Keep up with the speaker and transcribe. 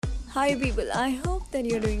Hi people, I hope that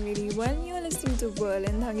you're doing really well. You're listening to World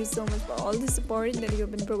and thank you so much for all the support that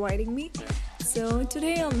you've been providing me. So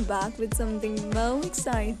today I'm back with something more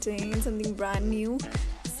exciting and something brand new.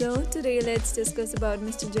 So today let's discuss about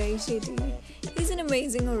Mr. J.A.Y Shetty. He's an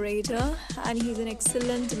amazing orator and he's an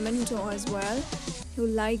excellent mentor as well who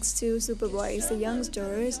likes to supervise the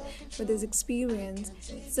youngsters with his experience.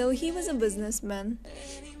 So he was a businessman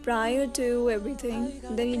prior to everything,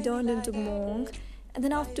 then he turned into monk, and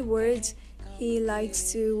then afterwards he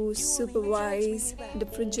likes to supervise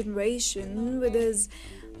different generation with his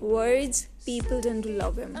words. People tend to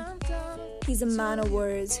love him. He's a man of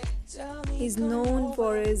words. He's known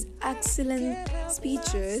for his excellent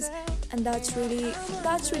speeches, and that's really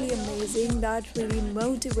amazing. That really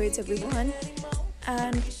motivates everyone.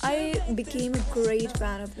 And I became a great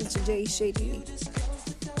fan of Mr. J. Shetty.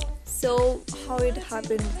 So how it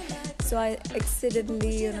happened? So I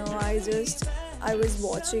accidentally, I was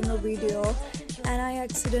watching a video, and I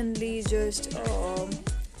accidentally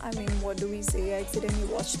what do we say? I accidentally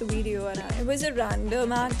watched the video, and it was a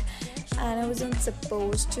random act, and I wasn't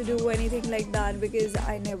supposed to do anything like that because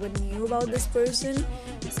I never knew about this person.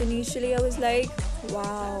 So initially, I was like,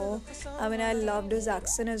 wow. I loved his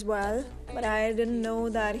accent as well, but I didn't know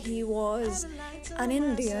that he was an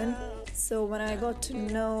Indian. So when I got to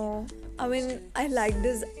know, I liked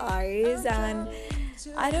his eyes, and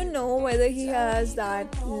I don't know whether he has that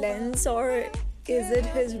lens or is it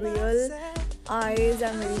his real eyes.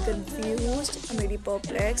 I'm very confused, I'm very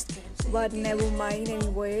perplexed, but never mind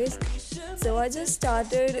anyways. So I just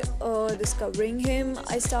started discovering him.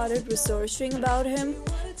 I started researching about him,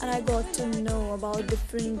 and I got to know about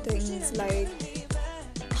different things like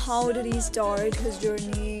how did he start his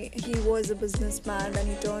journey. He was a businessman, then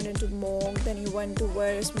he turned into monk, then he went to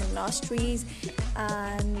various monasteries,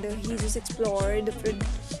 and he just explored different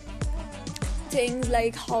things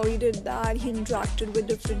like how he did that. He interacted with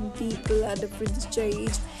different people at different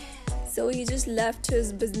stage. So he just left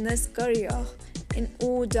his business career in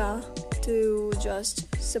order to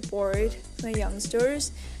just support the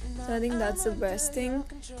youngsters. So I think that's the best thing.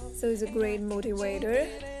 So he's a great motivator.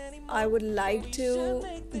 I would like to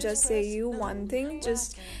just say you one thing.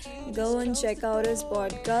 Just go and check out his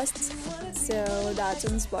podcasts. So that's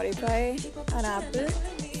on Spotify and Apple.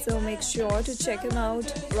 So make sure to check him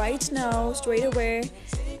out right now, straight away.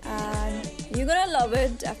 And you're gonna love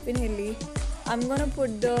it, definitely. I'm gonna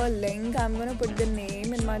put the link, I'm gonna put the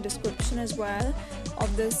name in my description as well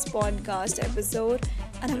of this podcast episode.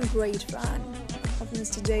 And I'm a great fan of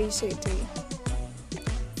Mr. J. Shetty.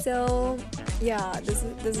 So yeah, this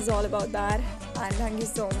is all about that, and thank you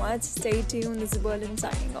so much. Stay tuned. This is Berlin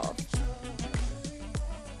signing off.